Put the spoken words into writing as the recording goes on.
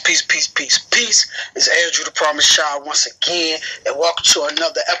peace, peace, peace, peace. It's Andrew the Promised Child once again, and welcome to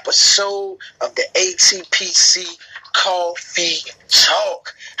another episode of the ATPC Coffee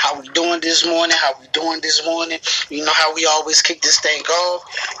Talk. How we doing this morning? You know how we always kick this thing off.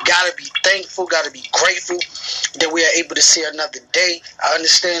 Gotta be thankful, gotta be grateful that we are able to see another day. I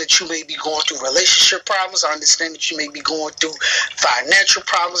understand that you may be going through relationship problems. I understand that you may be going through financial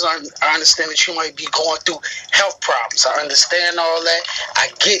problems. I understand that you might be going through health problems. I understand all that. I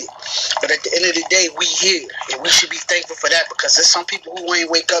get it. But at the end of the day, we here. And we should be thankful for that, because there's some people who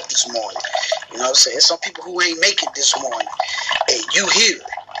ain't wake up this morning. You know what I'm saying? There's some people who ain't make it this morning. And you here.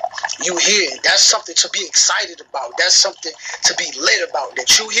 You here. That's something to be excited about. That's something to be lit about,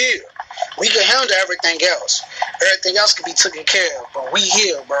 that you here. We can handle everything else. Everything else can be taken care of. But we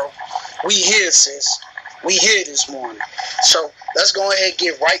here, bro. We here, sis. We here this morning. So let's go ahead and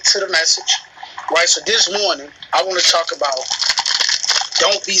get right to the message. Right, so this morning, I want to talk about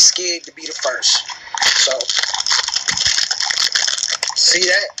don't be scared to be the first. So, see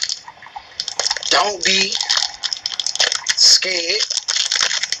that? Don't be scared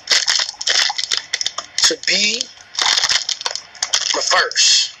to be the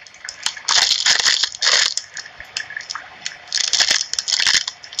first.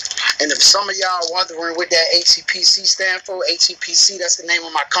 And if some of y'all are wondering what that ATPC stand for, ATPC, that's the name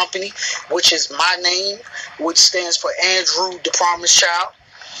of my company, which is my name, which stands for Andrew the Promised Child,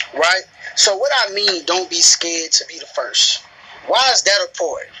 right? So what I mean, don't be scared to be the first. Why is that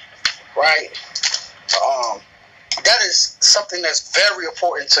important, right? That is something that's very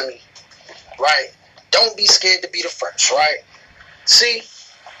important to me, right? Don't be scared to be the first, right? See,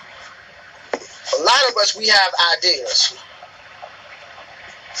 a lot of us, we have ideas.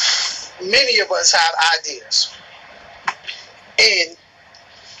 Many of us have ideas. And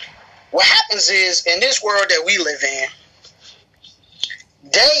what happens is, in this world that we live in,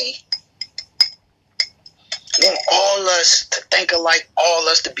 they want all us to think alike, all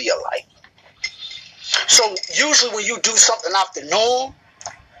us to be alike. So usually when you do something off the norm,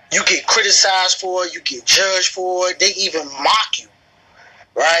 you get criticized for it, you get judged for it, they even mock you,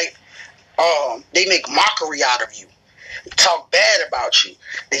 right? They make mockery out of you. They talk bad about you.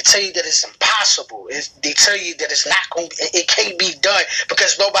 They tell you that it's impossible. They tell you that it's not going to, it can't be done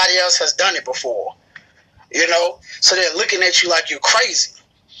because nobody else has done it before. You know? So they're looking at you like you're crazy.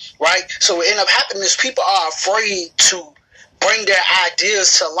 Right? So what ends up happening is people are afraid to bring their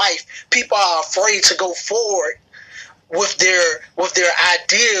ideas to life. People are afraid to go forward with their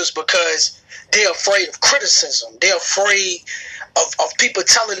ideas because they're afraid of criticism. They're afraid of people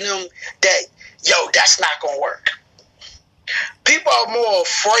telling them that, yo, that's not going to work. People are more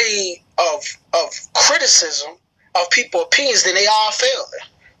afraid of criticism of people's opinions than they are failing.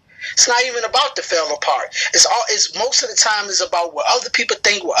 It's not even about the failure part. It's most of the time is about what other people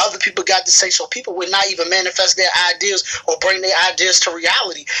think, what other people got to say. So people would not even manifest their ideas or bring their ideas to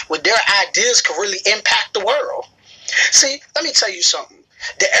reality, when their ideas could really impact the world. See, let me tell you something.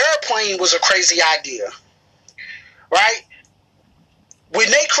 The airplane was a crazy idea, right? When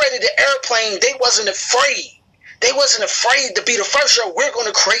they created the airplane, they wasn't afraid. They wasn't afraid to be the first. Yo, we're going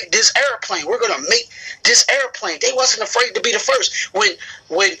to create this airplane. We're going to make this airplane. They wasn't afraid to be the first.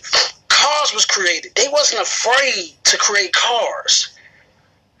 When cars was created, they wasn't afraid to create cars.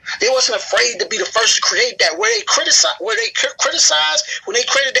 They wasn't afraid to be the first to create that. Were they criticized when they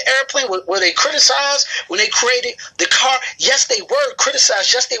created the airplane? Were they criticized when they created the car? Yes, they were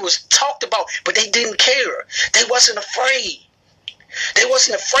criticized. Yes, they was talked about, but they didn't care. They wasn't afraid. They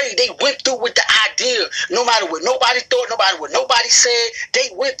wasn't afraid. They went through with the idea. No matter what nobody thought, no matter what nobody said, they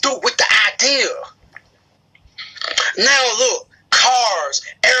went through with the idea. Now look, cars,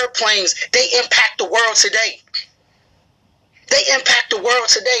 airplanes, they impact the world today. They impact the world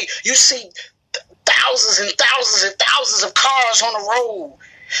today. You see thousands and thousands and thousands of cars on the road.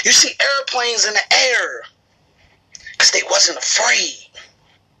 You see airplanes in the air because they wasn't afraid.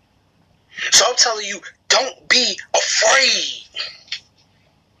 So I'm telling you, don't be afraid.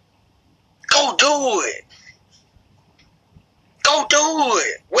 Go do it. Go do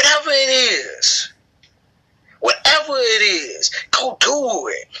it. Whatever it is. Whatever it is. Go do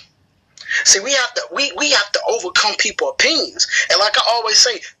it. See, we have to overcome people's opinions. And like I always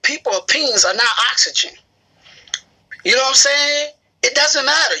say, people's opinions are not oxygen. You know what I'm saying? It doesn't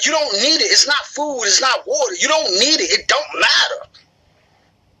matter. You don't need it. It's not food. It's not water. You don't need it. It don't matter.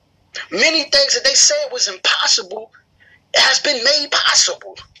 Many things that they said was impossible has been made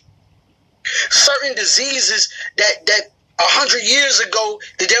possible. Certain diseases that 100 years ago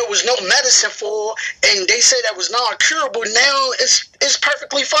that there was no medicine for, and they said that was non-curable, now it's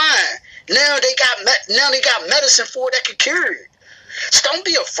perfectly fine. Now they got medicine for it that could cure it. So don't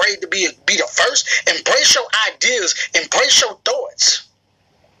be afraid to be the first. Embrace your ideas. Embrace your thoughts.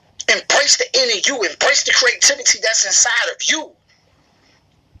 Embrace the inner you. Embrace the creativity that's inside of you.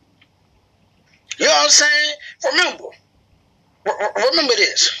 You know what I'm saying? Remember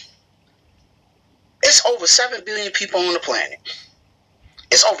this. It's over 7 billion people on the planet.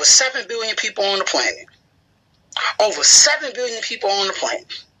 It's over 7 billion people on the planet. Over 7 billion people on the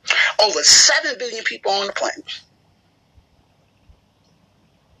planet. Over 7 billion people on the planet.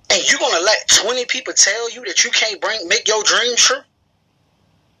 And you're going to let 20 people tell you that you can't make your dream true?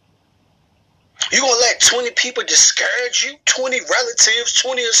 You're going to let 20 people discourage you? 20 relatives,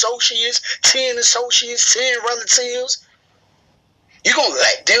 20 associates, 10 associates, 10 relatives? You're going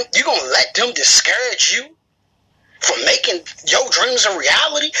to let them discourage you from making your dreams a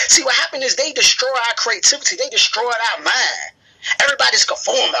reality? See, what happened is they destroy our creativity. They destroy our mind. Everybody's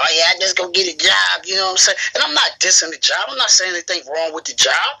conforming. Oh, yeah, I just go get a job. You know what I'm saying? And I'm not dissing the job. I'm not saying anything wrong with the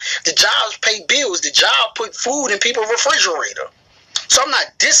job. The jobs pay bills. The job put food in people's refrigerator. So I'm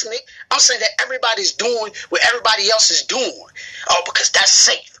not dissing it. I'm saying that everybody's doing what everybody else is doing. Oh, because that's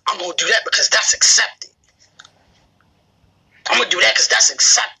safe. I'm going to do that because that's accepted. I'm going to do that because that's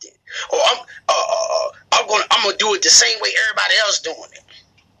accepted. Or I'm going to do it the same way everybody else doing it.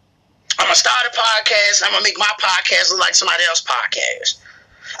 I'm going to start a podcast. I'm going to make my podcast look like somebody else's podcast.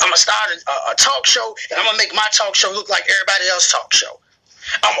 I'm going to start a talk show, and I'm going to make my talk show look like everybody else's talk show.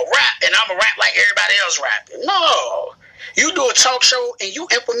 I'm going to rap, and I'm going to rap like everybody else rapping. No. You do a talk show, and you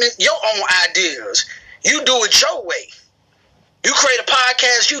implement your own ideas. You do it your way. You create a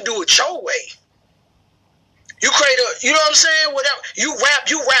podcast, you do it your way. You create you know what I'm saying? Whatever. You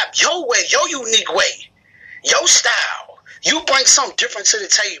rap your way, your unique way, your style. You bring something different to the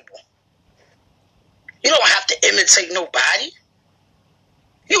table. You don't have to imitate nobody.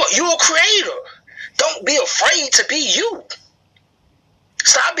 You're a creator. Don't be afraid to be you.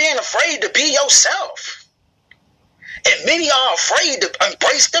 Stop being afraid to be yourself. And many are afraid to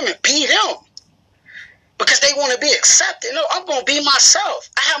embrace them and be them. Because they want to be accepted. No, I'm going to be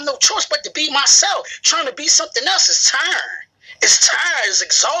myself. I have no choice but to be myself. Trying to be something else is tiring. It's tiring. It's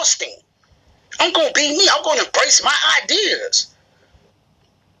exhausting. I'm going to be me. I'm going to embrace my ideas.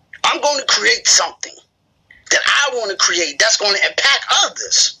 I'm going to create something that I want to create that's going to impact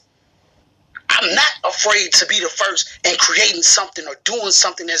others. I'm not afraid to be the first in creating something or doing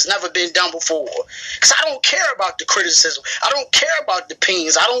something that's never been done before. Because I don't care about the criticism. I don't care about the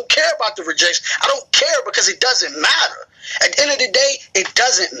opinions. I don't care about the rejection. I don't care because it doesn't matter. At the end of the day, it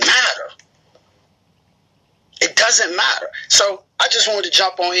doesn't matter. It doesn't matter. So I just wanted to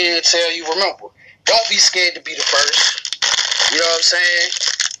jump on here and tell you, remember, don't be scared to be the first. You know what I'm saying?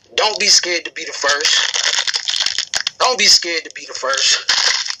 Don't be scared to be the first. Don't be scared to be the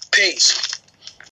first. Peace.